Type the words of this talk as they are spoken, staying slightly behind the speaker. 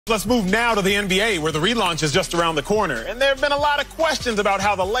Let's move now to the NBA, where the relaunch is just around the corner. And there have been a lot of questions about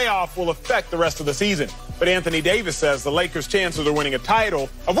how the layoff will affect the rest of the season. But Anthony Davis says the Lakers' chances of winning a title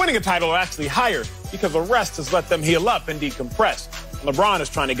are actually higher because the rest has let them heal up and decompress. And LeBron is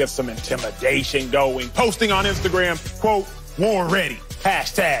trying to get some intimidation going, posting on Instagram, quote, "War ready,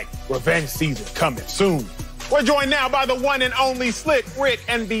 hashtag revenge season coming soon." We're joined now by the one and only Slick Rick,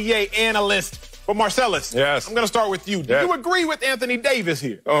 NBA analyst. But Marcellus, yes, I'm going to start with you. Do you agree with Anthony Davis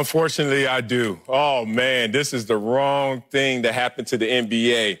here? Unfortunately, I do. Oh, man, this is the wrong thing that happened to the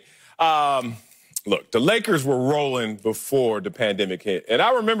NBA. Look, the Lakers were rolling before the pandemic hit. And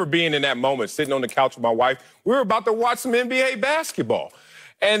I remember being in that moment, sitting on the couch with my wife. We were about to watch some NBA basketball.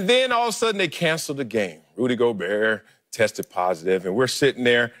 And then all of a sudden, they canceled the game. Rudy Gobert tested positive, and we're sitting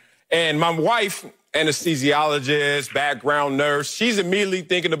there. And my wife, anesthesiologist, background nurse, she's immediately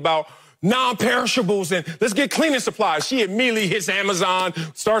thinking about non-perishables and let's get cleaning supplies. She immediately hits Amazon,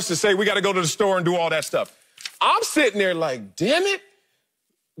 starts to say, we got to go to the store and do all that stuff. I'm sitting there like, damn it.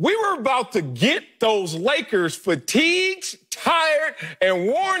 We were about to get those Lakers fatigued, tired, and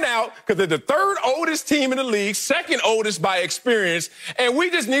worn out because they're the third oldest team in the league, second oldest by experience, and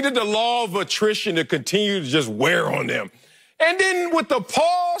we just needed the law of attrition to continue to just wear on them. And then with the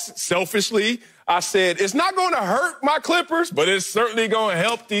pause, selfishly, I said, it's not going to hurt my Clippers, but it's certainly going to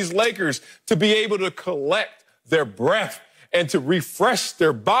help these Lakers to be able to collect their breath and to refresh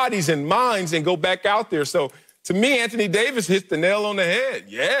their bodies and minds and go back out there. So to me, Anthony Davis hit the nail on the head.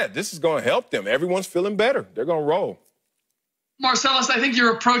 Yeah, this is going to help them. Everyone's feeling better. They're going to roll. Marcellus, I think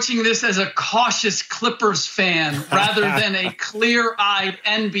you're approaching this as a cautious Clippers fan rather than a clear-eyed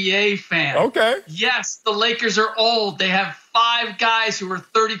NBA fan. Okay. Yes, the Lakers are old. They have 5 guys who are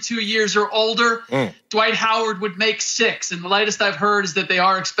 32 years or older. Dwight Howard would make 6, and the latest I've heard is that they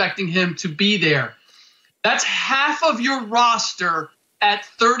are expecting him to be there. That's half of your roster at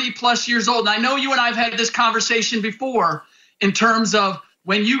 30-plus years old. And I know you and I have had this conversation before in terms of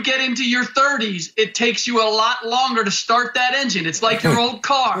when you get into your 30s, it takes you a lot longer to start that engine. It's like your old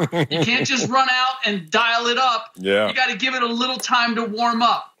car. You can't just run out and dial it up. Yeah. You got to give it a little time to warm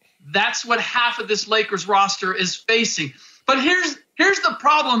up. That's what half of this Lakers roster is facing. But here's the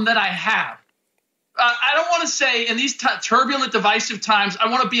problem that I have. I don't want to say in these turbulent, divisive times, I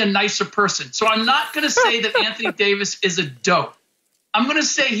want to be a nicer person. So I'm not going to say that Anthony Davis is a dope. I'm going to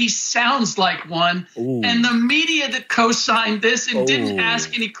say he sounds like one. Ooh. And the media that co-signed this and didn't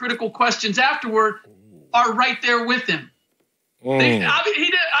ask any critical questions afterward are right there with him. He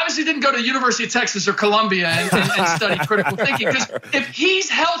obviously didn't go to the University of Texas or Columbia and study critical thinking, because if he's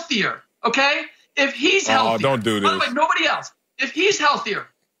healthier, okay, if he's healthier, don't do this. By the way, nobody else. If he's healthier,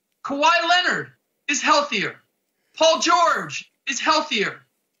 Kawhi Leonard is healthier. Paul George is healthier.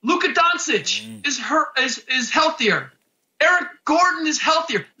 Luka Doncic is healthier. Eric Gordon is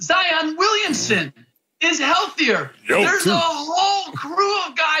healthier. Zion Williamson is healthier. There's a whole crew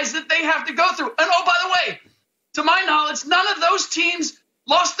of guys that they have to go through. And oh, by the way, to my knowledge, none of those teams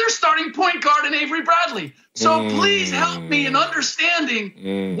lost their starting point guard in Avery Bradley. So please help me in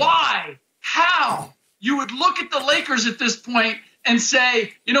understanding why, how you would look at the Lakers at this point and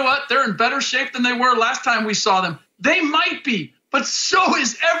say, you know what, they're in better shape than they were last time we saw them. They might be, but so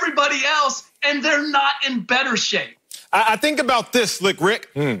is everybody else, and they're not in better shape. I think about this, Slick Rick.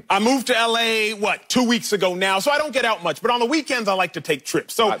 I moved to L.A., 2 weeks ago now, so I don't get out much. But on the weekends, I like to take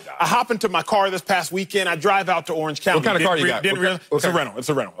trips. So I hop into my car this past weekend. I drive out to Orange County. What kind of car you got? It's a rental. It's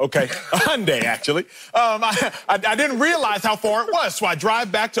a rental. Okay. A Hyundai, actually. I didn't realize how far it was. So I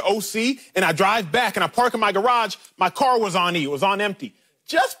drive back to OC, and I drive back, and I park in my garage. My car was on E. It was on empty.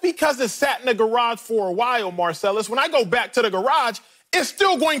 Just because it sat in the garage for a while, Marcellus, when I go back to the garage, it's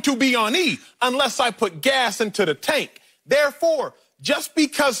still going to be on E unless I put gas into the tank. Therefore, just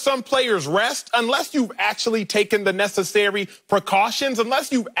because some players rest, unless you've actually taken the necessary precautions,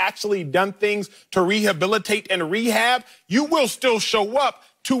 unless you've actually done things to rehabilitate and rehab, you will still show up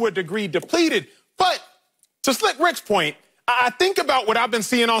to a degree depleted. But to Slick Rick's point, I think about what I've been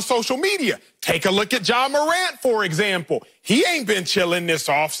seeing on social media. Take a look at Ja Morant, for example. He ain't been chilling this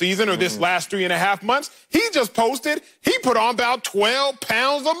offseason or this last 3.5 months. He just posted he put on about 12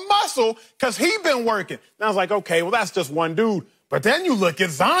 pounds of muscle because he been working. And I was like, okay, well, that's just one dude. But then you look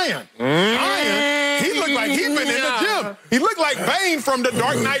at Zion. Zion, he looked like he been in the gym. He looked like Bane from The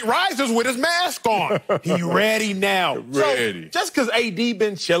Dark Knight Rises with his mask on. He ready now. Ready. So just because AD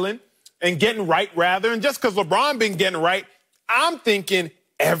been chilling and getting right, rather, and just because LeBron been getting right, I'm thinking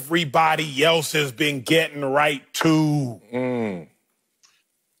everybody else has been getting right, too.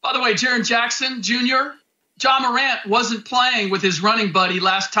 By the way, Jaren Jackson Jr., Ja Morant wasn't playing with his running buddy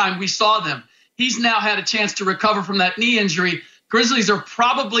last time we saw them. He's now had a chance to recover from that knee injury. Grizzlies are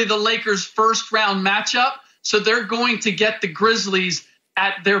probably the Lakers' first-round matchup, so they're going to get the Grizzlies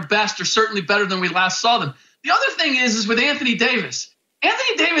at their best, or certainly better than we last saw them. The other thing is with Anthony Davis.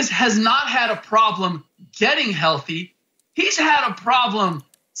 Anthony Davis has not had a problem getting healthy. He's had a problem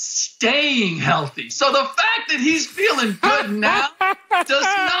staying healthy. So the fact that he's feeling good now does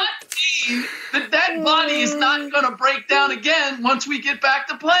not mean that that body is not going to break down again once we get back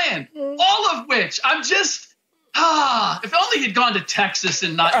to playing. All of which I'm just, if only he'd gone to Texas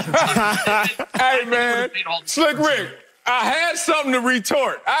and not continued. Hey, man, Slick Rick, I had something to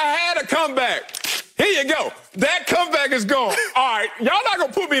retort. I had a comeback. Here you go. That comeback is gone. All right, y'all not going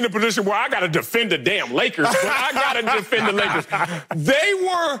to put me in a position where I got to defend the damn Lakers, but I got to defend the Lakers. They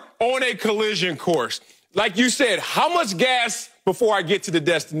were on a collision course. Like you said, how much gas before I get to the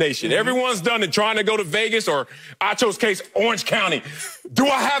destination? Everyone's done it trying to go to Vegas or, Acho's case, Orange County. Do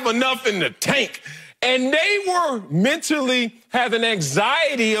I have enough in the tank? And they were mentally having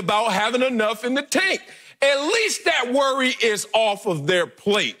anxiety about having enough in the tank. At least that worry is off of their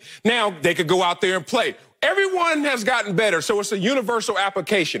plate. Now, they could go out there and play. Everyone has gotten better, so it's a universal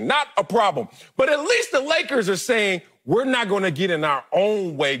application, not a problem. But at least the Lakers are saying, we're not going to get in our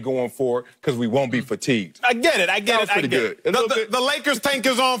own way going forward because we won't be fatigued. I get it. I get it. Pretty good. The Lakers tank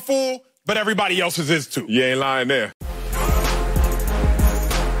is on full, but everybody else's is too. You ain't lying there.